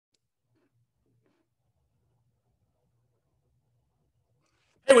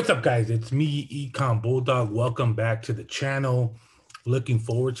Hey, what's up, guys? It's me, Econ Bulldog. Welcome back to the channel. Looking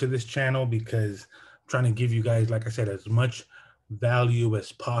forward to this channel because I'm trying to give you guys, like I said, as much value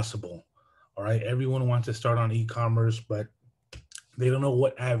as possible. All right. Everyone wants to start on e-commerce, but they don't know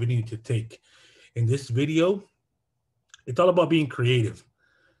what avenue to take. In this video, it's all about being creative.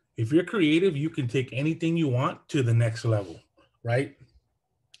 If you're creative, you can take anything you want to the next level, right?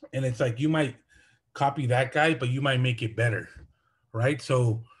 And it's like you might copy that guy, but you might make it better, right?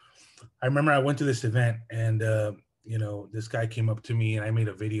 So I remember I went to this event and this guy came up to me and I made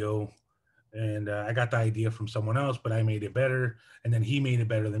a video and I got the idea from someone else, but I made it better. And then he made it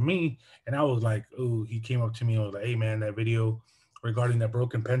better than me. And I was like, oh, he came up to me and was like, hey man, that video regarding that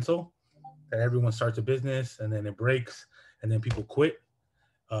broken pencil that everyone starts a business and then it breaks and then people quit.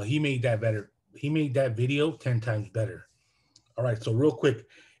 He made that better. He made that video 10 times better. All right. So real quick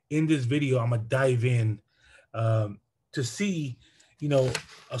in this video, I'm going to dive in um, to see, you know,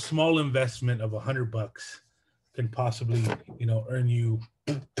 a small investment of $100 can possibly, earn you,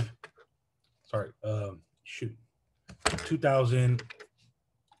 sorry, shoot, 2,000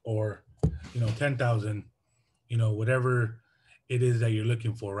 or, 10,000, whatever it is that you're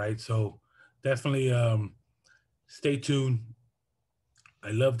looking for. Right. So definitely stay tuned. I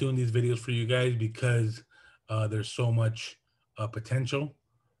love doing these videos for you guys because there's so much potential.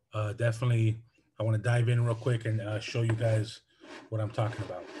 Definitely, I want to dive in real quick and show you guys what I'm talking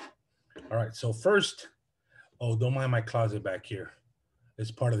about. All right, so first, oh, don't mind my closet back here. It's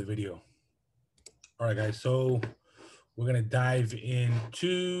part of the video. All right, guys, so we're going to dive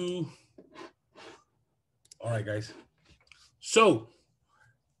into, all right, guys. So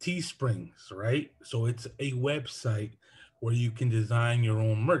Teesprings, right? So it's a website where you can design your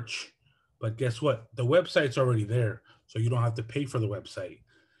own merch. But guess what? The website's already there, so you don't have to pay for the website,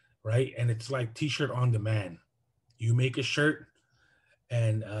 right? And it's like t-shirt on demand. You make a shirt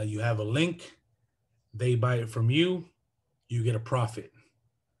and you have a link. They buy it from you. You get a profit.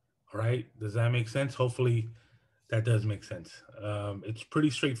 All right. Does that make sense? Hopefully that does make sense. It's pretty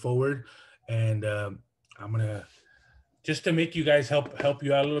straightforward. And I'm going to, just to make you guys help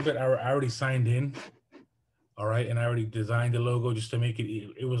you out a little bit, I already signed in. All right. And I already designed the logo just to make it,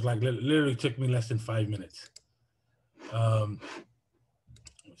 it was like literally took me less than 5 minutes. Let's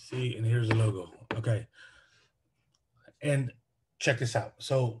see. And here's the logo. Okay. And check this out.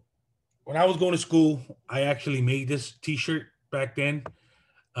 So when I was going to school, I actually made this T-shirt back then.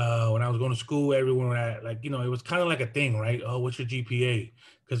 When I was going to school, everyone like, it was kind of like a thing, right? Oh, what's your GPA?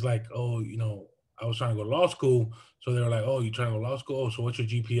 Because like, oh, I was trying to go to law school, so they were like, oh, you trying to go to law school? Oh, so what's your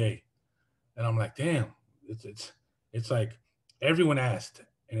GPA? And I'm like, damn, it's like everyone asked,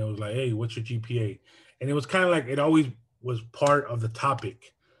 and it was like, hey, what's your GPA? And it was kind of like it always was part of the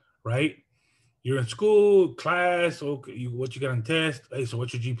topic, right? You're in school, class, okay, what you got on test? Hey, so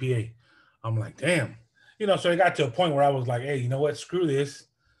what's your GPA? I'm like, damn. So it got to a point where I was like, hey, you know what? Screw this.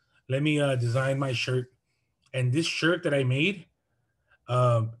 Let me design my shirt. And this shirt that I made,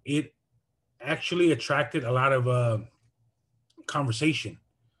 it actually attracted a lot of conversation,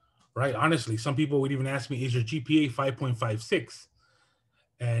 right? Honestly, some people would even ask me, is your GPA 5.56?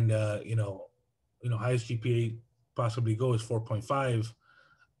 And, highest GPA possibly go is 4.5,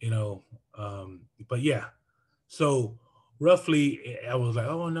 you know, but yeah. So roughly, I was like,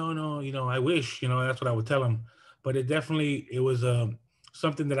 oh no, no, I wish, that's what I would tell them. But it was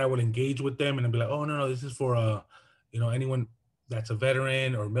something that I would engage with them and I'd be like, oh no, no, this is for anyone that's a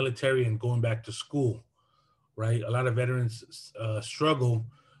veteran or military and going back to school, right? A lot of veterans struggle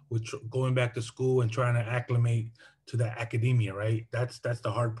with going back to school and trying to acclimate to that academia, right? That's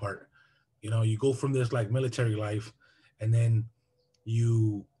the hard part. You go from this like military life, and then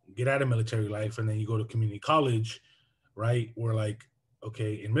you get out of military life, and then you go to community college, right? Where like,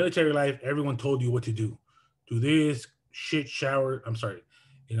 okay, in military life, everyone told you what to do. Do this, shit, shower. I'm sorry,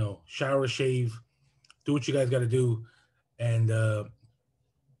 shower, shave, do what you guys got to do, and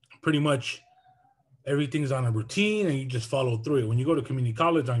pretty much everything's on a routine, and you just follow through it. When you go to community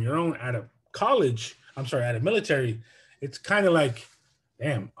college on your own, out of military, it's kind of like,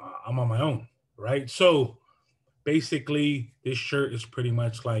 damn, I'm on my own, right? So basically, this shirt is pretty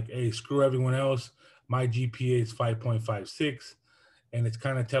much like, hey, screw everyone else. My GPA is 5.56. And it's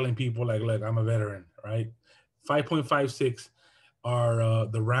kind of telling people, like, look, I'm a veteran, right? 5.56 are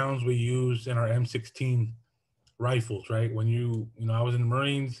the rounds we use in our M16 rifles, right? When I was in the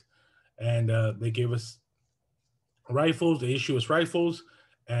Marines and they gave us rifles, they issue us rifles,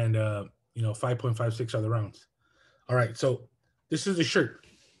 and, 5.56 are the rounds. All right, so this is a shirt.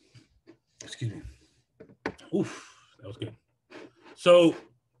 Excuse me. Oof, that was good. So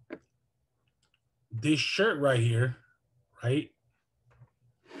this shirt right here, right?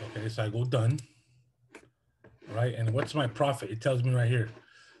 Okay, so I go done. Right, and what's my profit? It tells me right here,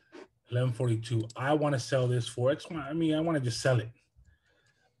 1142. I want to sell this for X. I mean, I want to just sell it.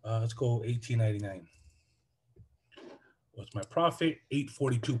 Let's go 18.99. What's my profit?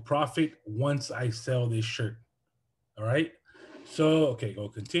 842 profit once I sell this shirt. All right. So, okay, go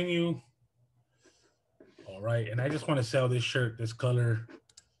continue. All right. And I just want to sell this shirt, this color.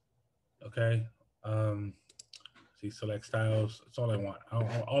 Okay. See, select styles. That's all I want.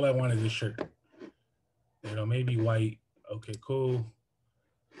 All I want is this shirt. You know, maybe white. Okay, cool.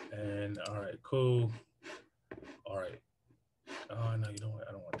 And all right, cool. All right. Oh, no, you know what?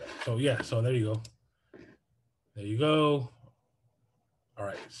 I don't want that. So, yeah. So, there you go. There you go. All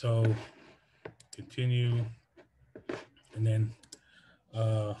right. So, continue. And then,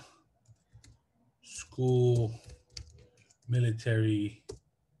 school military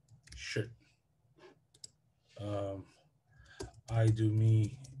shirt. I do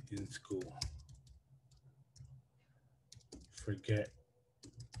me in school. Forget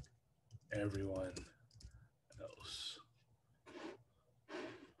everyone else.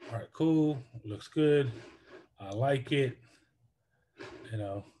 All right, cool. Looks good. I like it. You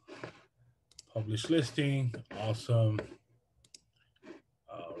know, publish listing. Awesome.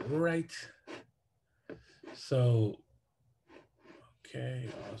 All right. So, okay,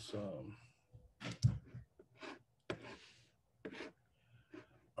 awesome.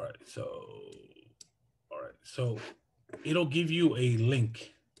 All right, so it'll give you a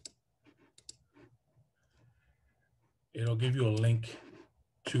link. It'll give you a link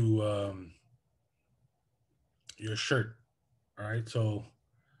to your shirt. All right, so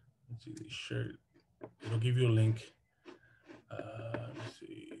let's see the shirt. It'll give you a link. Let's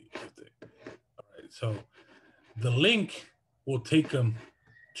see. All right, so the link will take them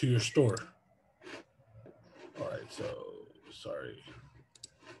to your store. All right, so sorry.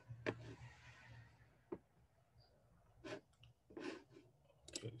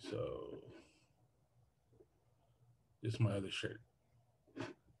 Okay, so this is my other shirt.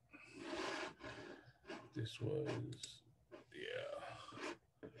 This was,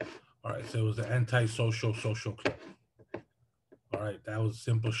 yeah. All right, so it was the Anti-Social Social Club. All right, that was a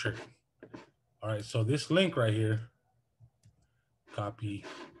simple shirt. All right, so this link right here, copy.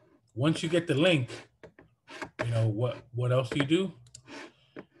 Once you get the link, you know, what else do you do?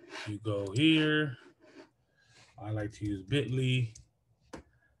 You go here. I like to use Bitly,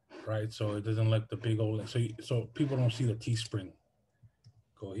 right? So it doesn't look the big old link. So people don't see the Teespring.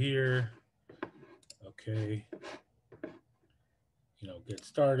 Go here. Okay. You know, get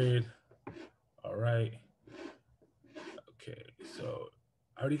started. All right. Okay, so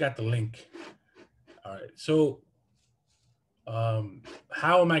I already got the link. All right, so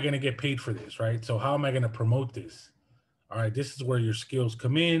how am I going to get paid for this, right? So how am I going to promote this? All right, this is where your skills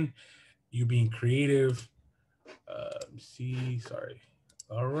come in. You being creative. See, sorry.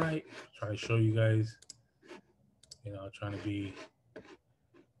 All right, try to show you guys. You know, trying to be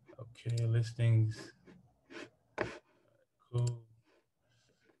okay. Listings. Cool.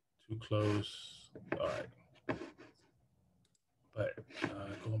 Too close. All right. But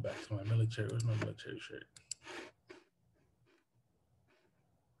going back to my military, where's my military shirt?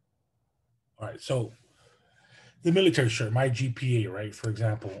 All right, so the military shirt, my GPA, right? For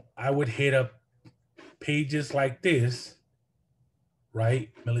example, I would hit up pages like this, right?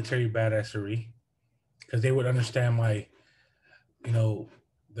 Military badassery, because they would understand my, you know,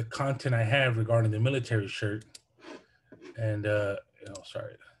 the content I have regarding the military shirt. And, you know,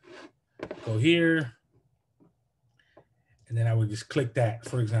 sorry, go here. And then I would just click that.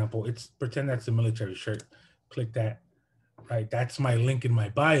 For example, it's pretend that's a military shirt. Click that, right? That's my link in my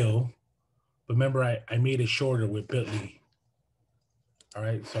bio. But remember, I made it shorter with Bitly. All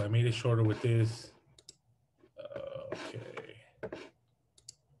right, so I made it shorter with this. Okay.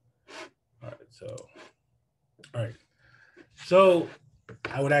 All right, so, all right. So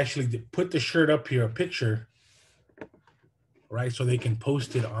I would actually put the shirt up here, a picture, right? So they can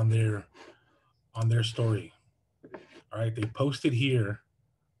post it on their story. All right, they post it here.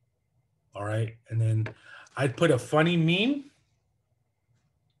 All right, and then I'd put a funny meme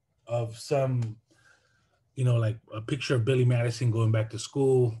of some, you know, like a picture of Billy Madison going back to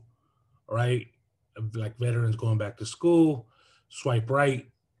school, right? Like veterans going back to school, swipe right,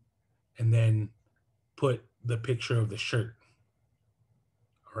 and then put the picture of the shirt,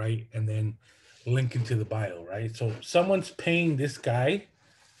 right? And then link into the bio, right? So someone's paying this guy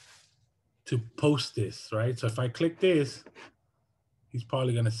to post this, right? So if I click this, he's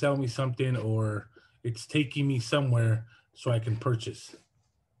probably going to sell me something, or it's taking me somewhere so I can purchase.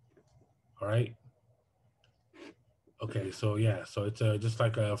 All right. Okay, so yeah, so it's just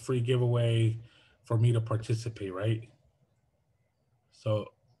like a free giveaway for me to participate, right? So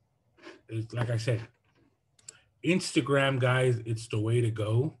it's like I said, Instagram, guys, it's the way to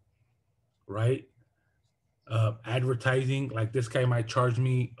go, right? Advertising, like this guy might charge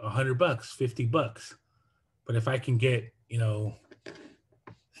me $100, $50, but if I can get,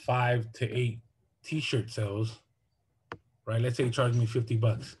 5 to 8 t-shirt sales, right? Let's say he charged me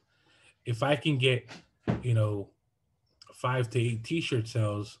 $50. If I can get, you know, 5 to 8 t-shirt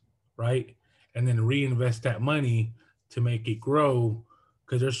sales, right? And then reinvest that money to make it grow.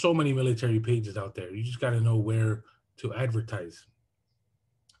 Because there's so many military pages out there. You just got to know where to advertise,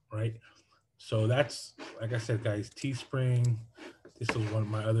 right? So that's, like I said, guys, Teespring. This is one of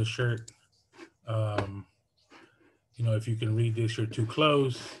my other shirt. Um, if you can read this, you're too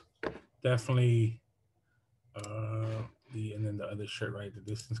close. Definitely. And then the other shirt, right? The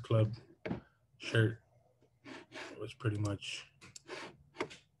Distance Club shirt was pretty much.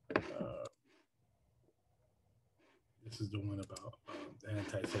 This is the one about the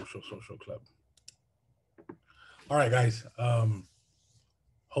Antisocial Social Club. All right, guys.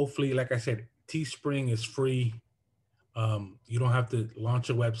 Hopefully, like I said, Teespring is free. You don't have to launch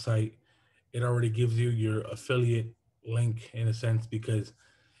a website. It already gives you your affiliate link in a sense because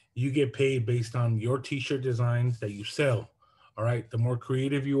you get paid based on your t-shirt designs that you sell. All right. The more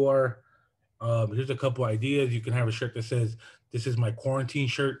creative you are, here's a couple ideas. You can have a shirt that says, "This is my quarantine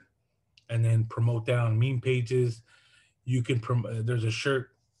shirt," and then promote that on meme pages. You can there's a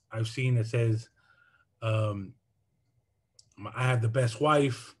shirt I've seen that says, "I have the best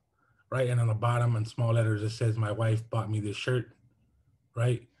wife," right? And on the bottom in small letters, it says, "My wife bought me this shirt,"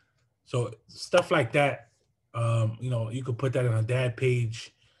 right? So stuff like that. You could put that on a dad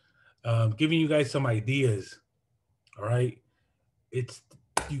page, giving you guys some ideas. All right.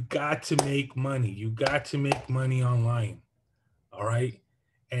 You got to make money. You got to make money online. All right.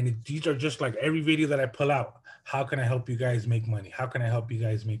 And these are just like every video that I pull out. How can I help you guys make money? How can I help you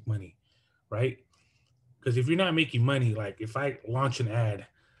guys make money? Right. Because if you're not making money, like if I launch an ad,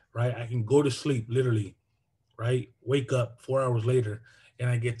 right, I can go to sleep literally, right? Wake up 4 hours later and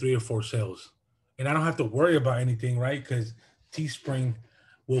I get 3 or 4 sales. And I don't have to worry about anything, right? Because Teespring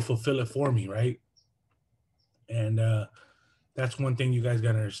will fulfill it for me, right? And that's one thing you guys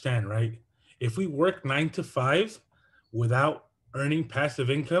got to understand, right? If we work 9 to 5 without earning passive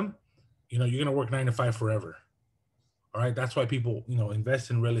income, you're going to work 9 to 5 forever. All right. That's why people,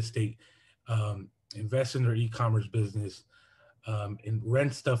 invest in real estate, invest in their e-commerce business, and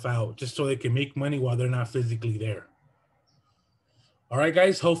rent stuff out just so they can make money while they're not physically there. All right,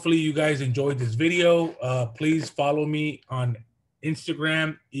 guys. Hopefully you guys enjoyed this video. Please follow me on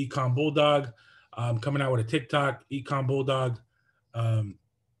Instagram, Ecom Bulldog. I'm coming out with a TikTok, Ecom Bulldog.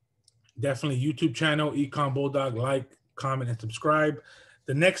 Definitely YouTube channel, Ecom Bulldog. Like, comment, and subscribe.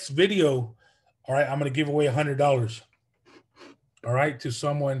 The next video, all right, I'm going to give away $100. All right, to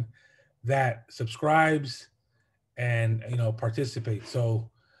someone that subscribes and participates. So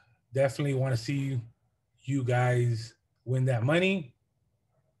definitely want to see you guys win that money.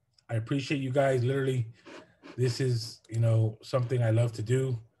 I appreciate you guys. Literally, this is, something I love to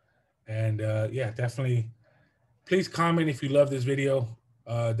do. And yeah, definitely please comment if you love this video.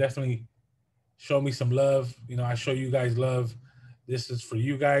 Definitely show me some love. I show you guys love. This is for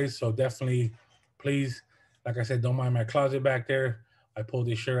you guys. So definitely, please, like I said, don't mind my closet back there. I pulled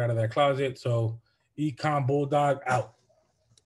this shirt out of that closet. So Ecom Bulldog out.